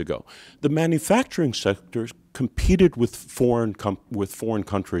decades ago. The manufacturing sector competed with foreign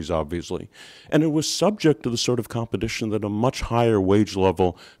countries, obviously, and it was subject to the sort of competition that a much higher wage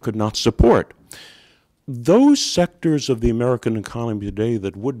level could not support. Those sectors of the American economy today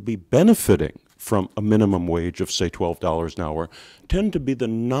that would be benefiting from a minimum wage of, say, $12 an hour tend to be the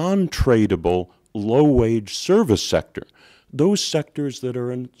non-tradable, low-wage service sector, those sectors that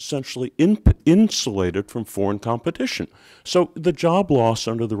are essentially insulated from foreign competition. So the job loss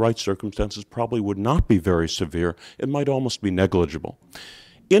under the right circumstances probably would not be very severe. It might almost be negligible.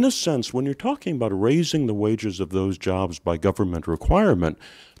 In a sense, when you're talking about raising the wages of those jobs by government requirement,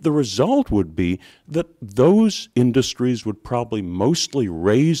 the result would be that those industries would probably mostly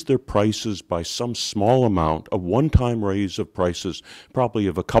raise their prices by some small amount, a one-time raise of prices, probably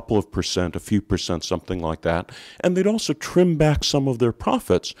of a couple of percent, a few percent, something like that. And they'd also trim back some of their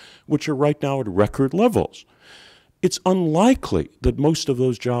profits, which are right now at record levels. It's unlikely that most of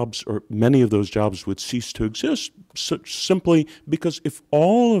those jobs or many of those jobs would cease to exist simply because if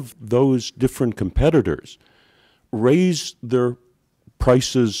all of those different competitors raise their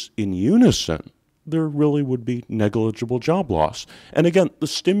prices in unison, there really would be negligible job loss. And again, the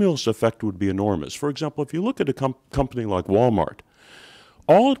stimulus effect would be enormous. For example, if you look at a company like Walmart,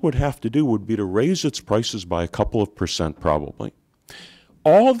 all it would have to do would be to raise its prices by a couple of percent probably.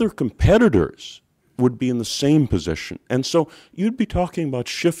 All their competitors would be in the same position. And so you'd be talking about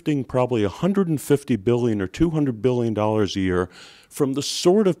shifting probably $150 billion or $200 billion a year from the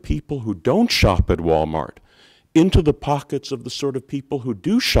sort of people who don't shop at Walmart into the pockets of the sort of people who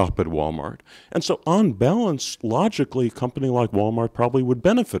do shop at Walmart. And so on balance, logically, a company like Walmart probably would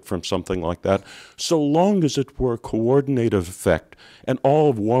benefit from something like that, so long as it were a coordinated effect and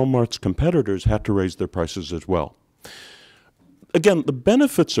all of Walmart's competitors had to raise their prices as well. Again, the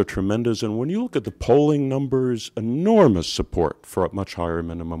benefits are tremendous, and when you look at the polling numbers, enormous support for a much higher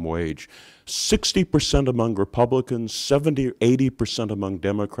minimum wage. 60% among Republicans, 70 or 80% among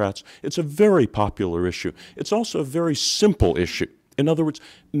Democrats. It's a very popular issue. It's also a very simple issue. In other words,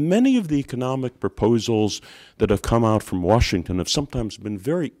 many of the economic proposals that have come out from Washington have sometimes been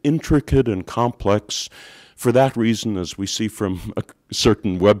very intricate and complex. For that reason, as we see from a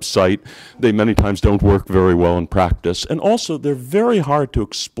certain website, they many times don't work very well in practice. And also, they're very hard to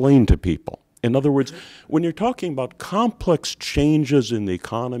explain to people. In other words, when you're talking about complex changes in the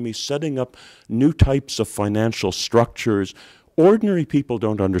economy, setting up new types of financial structures, ordinary people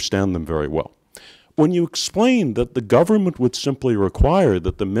don't understand them very well. When you explain that the government would simply require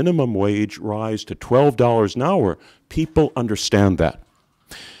that the minimum wage rise to $12 an hour, people understand that.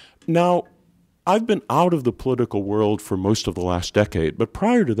 Now, I've been out of the political world for most of the last decade, but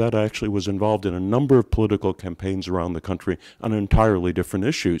prior to that I actually was involved in a number of political campaigns around the country on entirely different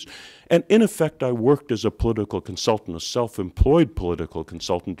issues. And in effect, I worked as a political consultant, a self-employed political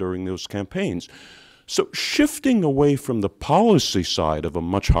consultant during those campaigns. So shifting away from the policy side of a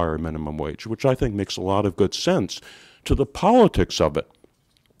much higher minimum wage, which I think makes a lot of good sense, to the politics of it,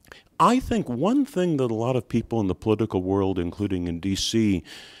 I think one thing that a lot of people in the political world, including in D.C.,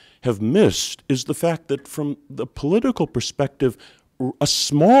 have missed is the fact that from the political perspective, a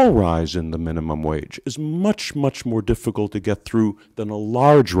small rise in the minimum wage is much, much more difficult to get through than a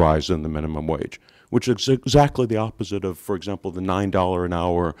large rise in the minimum wage, which is exactly the opposite of, for example, the $9 an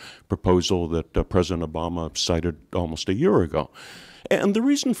hour proposal that President Obama cited almost a year ago. And the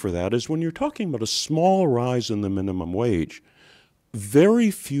reason for that is when you're talking about a small rise in the minimum wage, very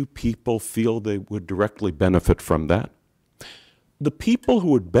few people feel they would directly benefit from that. The people who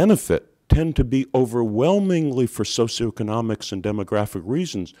would benefit tend to be overwhelmingly, for socioeconomics and demographic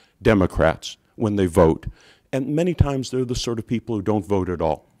reasons, Democrats, when they vote, and many times they're the sort of people who don't vote at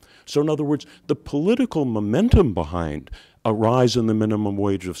all. So in other words, the political momentum behind a rise in the minimum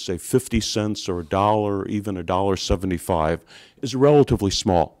wage of, say, 50 cents or $1 or even $1.75 is relatively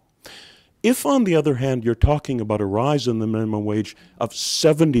small. If, on the other hand, you're talking about a rise in the minimum wage of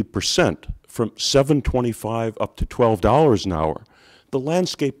 70%, from $7.25 up to $12 an hour, the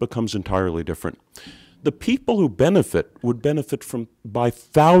landscape becomes entirely different. The people who benefit would benefit by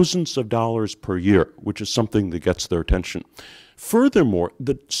thousands of dollars per year, which is something that gets their attention. Furthermore,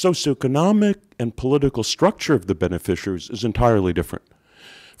 the socioeconomic and political structure of the beneficiaries is entirely different.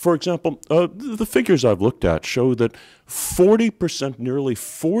 For example, the figures I've looked at show that 40%, nearly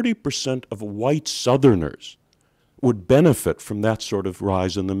 40% of white Southerners would benefit from that sort of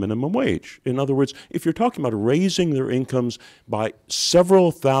rise in the minimum wage. In other words, if you're talking about raising their incomes by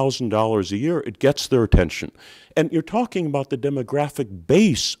several $1,000s a year, it gets their attention. And you're talking about the demographic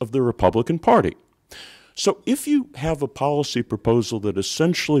base of the Republican Party. So if you have a policy proposal that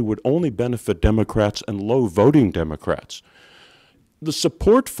essentially would only benefit Democrats and low voting Democrats, the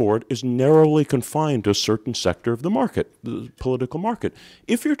support for it is narrowly confined to a certain sector of the market, the political market.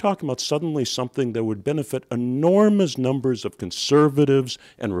 If you're talking about suddenly something that would benefit enormous numbers of conservatives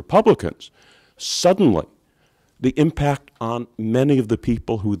and Republicans, suddenly the impact on many of the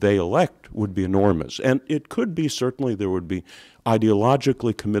people who they elect would be enormous. And it could be, certainly there would be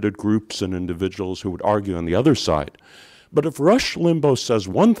ideologically committed groups and individuals who would argue on the other side. But if Rush Limbaugh says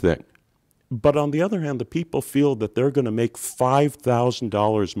one thing, but on the other hand, the people feel that they're going to make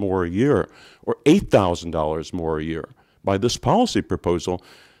 $5,000 more a year or $8,000 more a year by this policy proposal,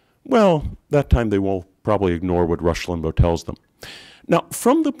 well, that time they will probably ignore what Rush Limbaugh tells them. Now,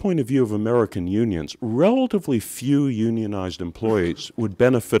 from the point of view of American unions, relatively few unionized employees would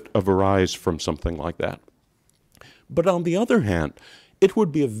benefit of a rise from something like that. But on the other hand, it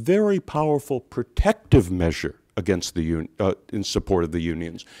would be a very powerful protective measure against the in support of the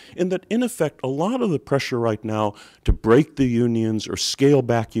unions, in that, in effect, a lot of the pressure right now to break the unions or scale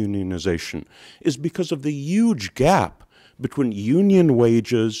back unionization is because of the huge gap between union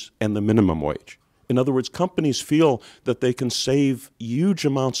wages and the minimum wage. In other words, companies feel that they can save huge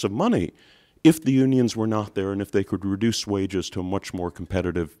amounts of money if the unions were not there and if they could reduce wages to a much more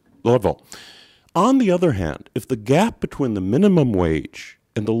competitive level. On the other hand, if the gap between the minimum wage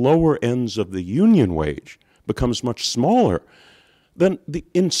and the lower ends of the union wage becomes much smaller, then the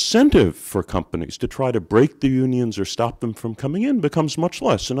incentive for companies to try to break the unions or stop them from coming in becomes much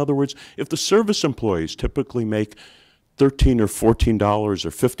less. In other words, if the service employees typically make $13 or $14 or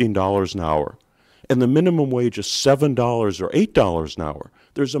 $15 an hour, and the minimum wage is $7 or $8 an hour,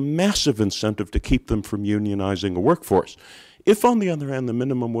 there's a massive incentive to keep them from unionizing a workforce. If, on the other hand, the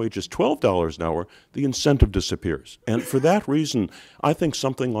minimum wage is $12 an hour, the incentive disappears. And for that reason, I think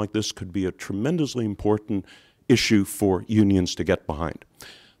something like this could be a tremendously important issue for unions to get behind.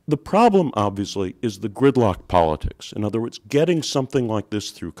 The problem, obviously, is the gridlock politics. In other words, getting something like this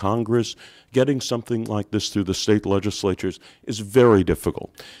through Congress, getting something like this through the state legislatures is very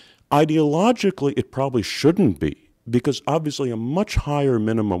difficult. Ideologically, it probably shouldn't be, because obviously a much higher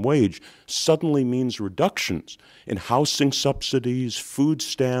minimum wage suddenly means reductions in housing subsidies, food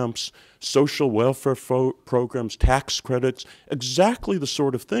stamps, social welfare programs, tax credits, exactly the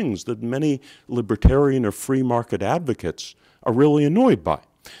sort of things that many libertarian or free market advocates are really annoyed by.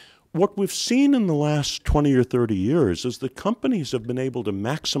 What we've seen in the last 20 or 30 years is that companies have been able to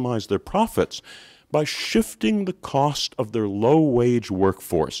maximize their profits by shifting the cost of their low-wage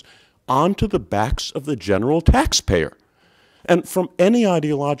workforce onto the backs of the general taxpayer. And from any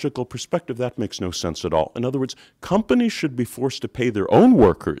ideological perspective, that makes no sense at all. In other words, companies should be forced to pay their own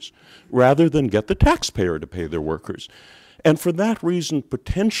workers rather than get the taxpayer to pay their workers. And for that reason,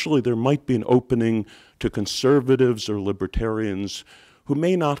 potentially there might be an opening to conservatives or libertarians who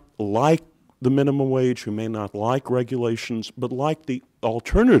may not like the minimum wage, who may not like regulations, but like the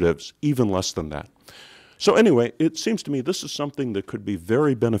alternatives even less than that. So anyway, it seems to me this is something that could be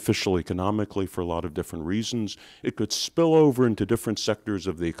very beneficial economically for a lot of different reasons. It could spill over into different sectors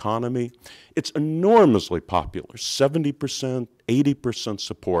of the economy. It's enormously popular, 70%, 80%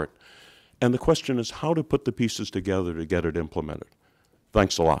 support. And the question is how to put the pieces together to get it implemented.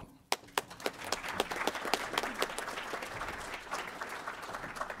 Thanks a lot.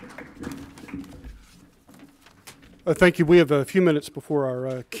 Thank you. We have a few minutes before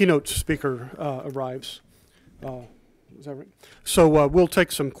our keynote speaker arrives. Is that right? So we'll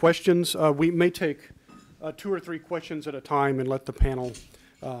take some questions. We may take 2 or 3 questions at a time and let the panel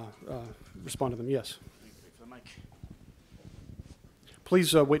respond to them. Yes.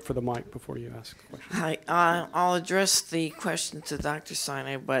 Please wait for the mic before you ask a question. Hi, I'll address the question to Dr.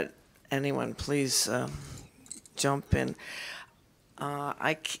 Sinai, but anyone please jump in.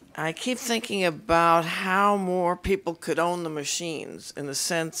 I keep thinking about how more people could own the machines, in the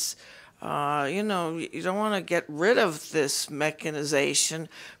sense, you know, you don't want to get rid of this mechanization,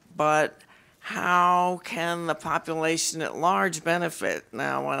 but how can the population at large benefit?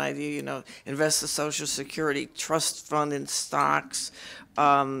 Now, when I do, you know, invest the Social Security trust fund in stocks,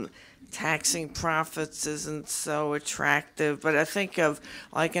 taxing profits isn't so attractive. But I think of,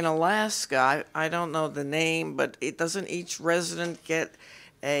 like in Alaska, I don't know the name, but doesn't each resident get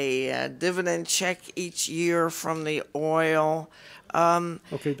a dividend check each year from the oil?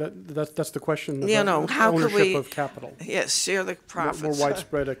 Okay, that's the question. You know, how could ownership we, of capital. Yes, share the profits. More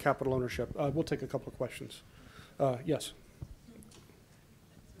widespread capital ownership. We'll take a couple of questions. Yes.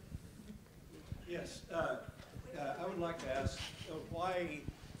 Yes, I would like to ask why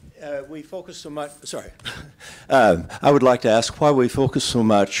we focus so much. Sorry, I would like to ask why we focus so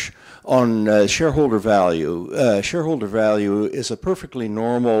much on shareholder value. Shareholder value is a perfectly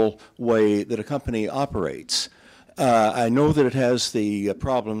normal way that a company operates. I know that it has the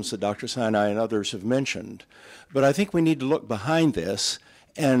problems that Dr. Sinai and others have mentioned, but I think we need to look behind this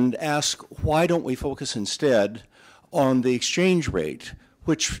and ask, why don't we focus instead on the exchange rate,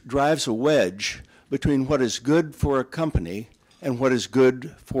 which drives a wedge between what is good for a company and what is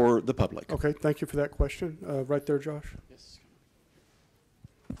good for the public? Okay, thank you for that question. Right there, Josh.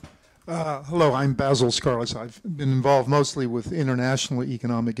 Hello, I'm Basil Scarce. I've been involved mostly with international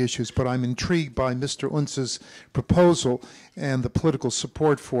economic issues, but I'm intrigued by Mr. Unz's proposal and the political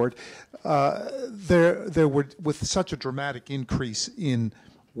support for it. There were, with such a dramatic increase in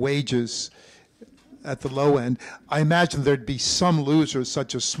wages at the low end, I imagine there'd be some losers,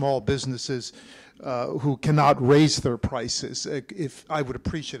 such as small businesses, who cannot raise their prices. If I would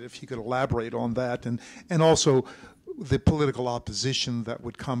appreciate it if you could elaborate on that, and also the political opposition that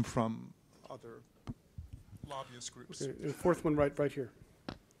would come from other lobbyist groups. Okay, the fourth one right here.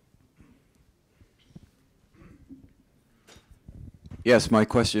 Yes, my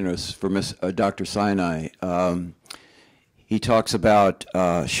question is for Dr. Sinai. He talks about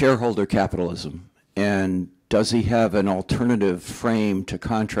shareholder capitalism, and does he have an alternative frame to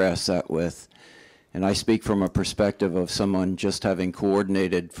contrast that with? And I speak from a perspective of someone just having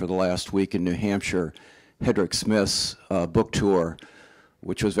coordinated for the last week in New Hampshire Hedrick Smith's book tour,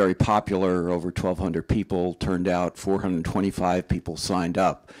 which was very popular. Over 1,200 people turned out, 425 people signed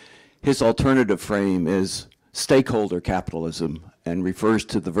up. His alternative frame is stakeholder capitalism and refers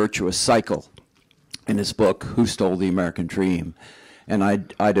to the virtuous cycle in his book, Who Stole the American Dream? And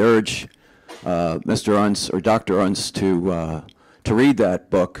I'd urge Mr. Unz or Dr. Unz to read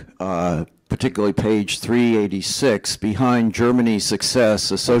that book, particularly page 386, Behind Germany's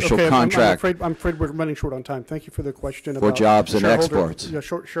Success, a Social Contract. I'm afraid we're running short on time. Thank you for the question for about jobs and exports. Yeah,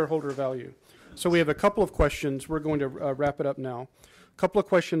 shareholder value. So we have a couple of questions. We're going to wrap it up now. A couple of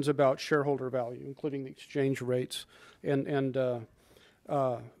questions about shareholder value, including the exchange rates. And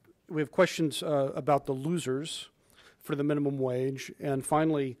we have questions about the losers for the minimum wage. And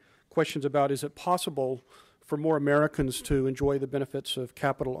finally, questions about, is it possible for more Americans to enjoy the benefits of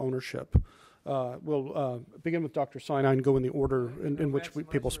capital ownership? We'll begin with Dr. Sinai and go in the order in which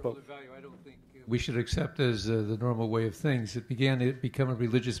people spoke. Value, I don't think we should accept as the normal way of things. It began to become a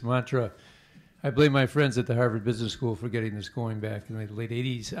religious mantra. I blame my friends at the Harvard Business School for getting this going back in the late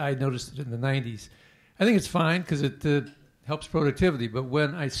 80s. I noticed it in the 90s. I think it's fine because it helps productivity, but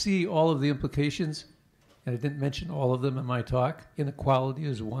when I see all of the implications, and I didn't mention all of them in my talk, inequality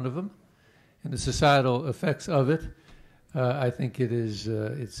is one of them, and the societal effects of it, I think it is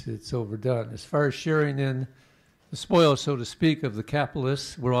it's overdone. As far as sharing in the spoils, so to speak, of the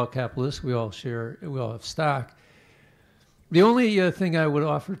capitalists, we're all capitalists, we all share, we all have stock. The only thing I would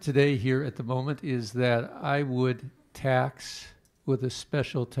offer today here at the moment is that I would tax with a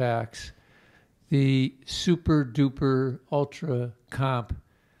special tax the super duper ultra comp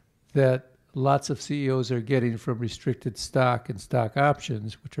that lots of CEOs are getting from restricted stock and stock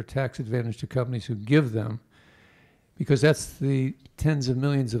options, which are tax advantage to companies who give them, because that's the tens of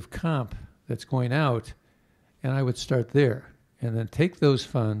millions of comp that's going out, and I would start there and then take those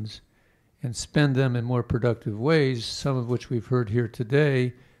funds and spend them in more productive ways, some of which we've heard here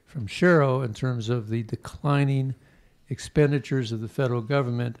today from Cheryl in terms of the declining expenditures of the federal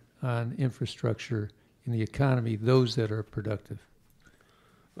government on infrastructure in the economy, those that are productive.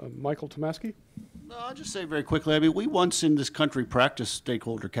 Michael Tomasky? No, I'll just say very quickly, I mean, we once in this country practiced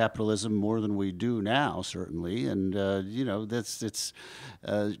stakeholder capitalism more than we do now, certainly. And, you know,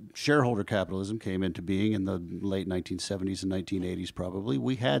 shareholder capitalism came into being in the late 1970s and 1980s, probably.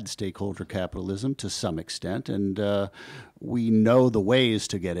 We had stakeholder capitalism to some extent, and we know the ways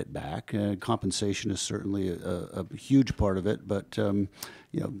to get it back. Compensation is certainly a huge part of it, but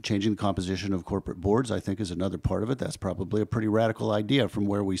you know, changing the composition of corporate boards, I think, is another part of it. That's probably a pretty radical idea from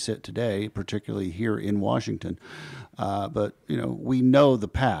where we sit today, particularly here in Washington. But, you know, we know the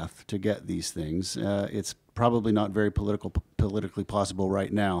path to get these things. It's probably not very politically possible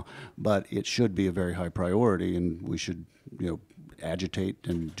right now, but it should be a very high priority, and we should, you know, agitate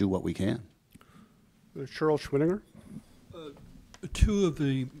and do what we can. Cheryl Schwinninger? Two of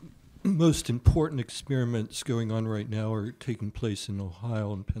the most important experiments going on right now are taking place in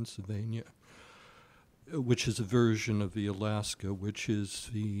Ohio and Pennsylvania, which is a version of the Alaska, which is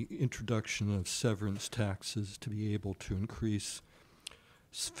the introduction of severance taxes to be able to increase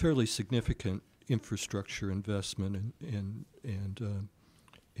fairly significant infrastructure investment and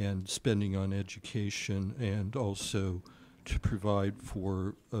spending on education, and also to provide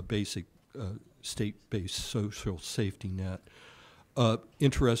for a basic state-based social safety net.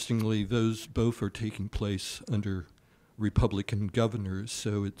 Interestingly, those both are taking place under Republican governors,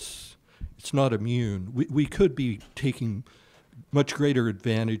 so it's not immune. We could be taking much greater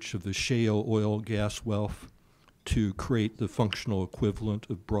advantage of the shale oil gas wealth to create the functional equivalent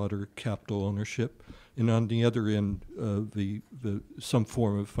of broader capital ownership, and on the other end, some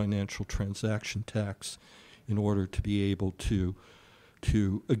form of financial transaction tax in order to be able to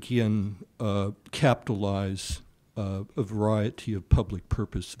again capitalize a variety of public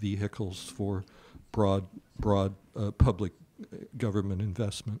purpose vehicles for broad public government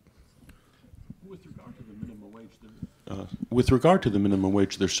investment. With regard to the minimum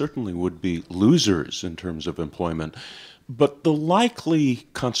wage, there certainly would be losers in terms of employment, but the likely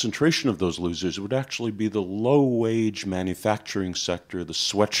concentration of those losers would actually be the low-wage manufacturing sector, the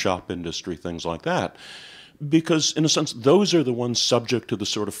sweatshop industry, things like that. Because, in a sense, those are the ones subject to the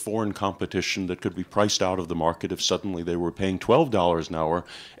sort of foreign competition that could be priced out of the market if suddenly they were paying $12 an hour.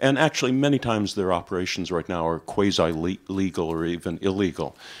 And actually, many times their operations right now are quasi-legal or even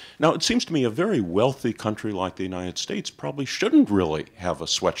illegal. Now, it seems to me a very wealthy country like the United States probably shouldn't really have a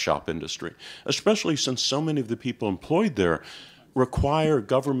sweatshop industry, especially since so many of the people employed there require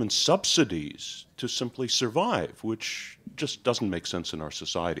government subsidies to simply survive, which just doesn't make sense in our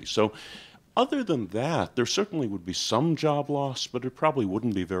society. So, other than that, there certainly would be some job loss, but it probably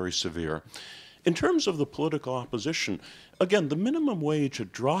wouldn't be very severe. In terms of the political opposition, again, the minimum wage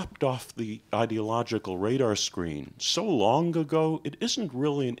had dropped off the ideological radar screen so long ago, it isn't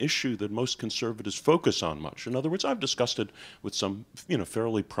really an issue that most conservatives focus on much. In other words, I've discussed it with some, you know,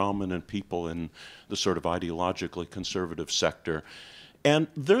 fairly prominent people in the sort of ideologically conservative sector. And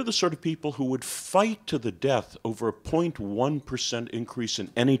they're the sort of people who would fight to the death over a 0.1% increase in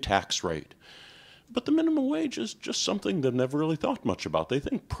any tax rate. But the minimum wage is just something they've never really thought much about. They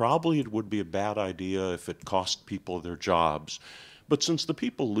think probably it would be a bad idea if it cost people their jobs. But since the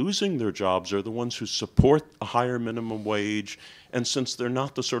people losing their jobs are the ones who support a higher minimum wage, and since they're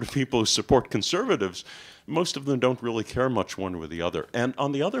not the sort of people who support conservatives, most of them don't really care much one way or the other. And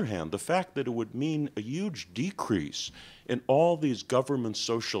on the other hand, the fact that it would mean a huge decrease in all these government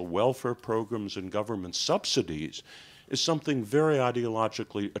social welfare programs and government subsidies is something very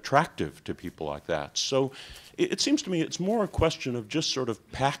ideologically attractive to people like that. So it seems to me it's more a question of just sort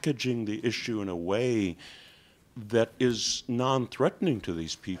of packaging the issue in a way that is non-threatening to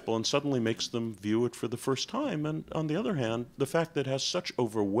these people and suddenly makes them view it for the first time. And on the other hand, the fact that it has such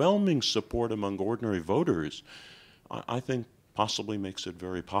overwhelming support among ordinary voters, I think possibly makes it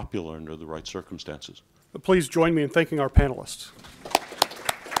very popular under the right circumstances. Please join me in thanking our panelists.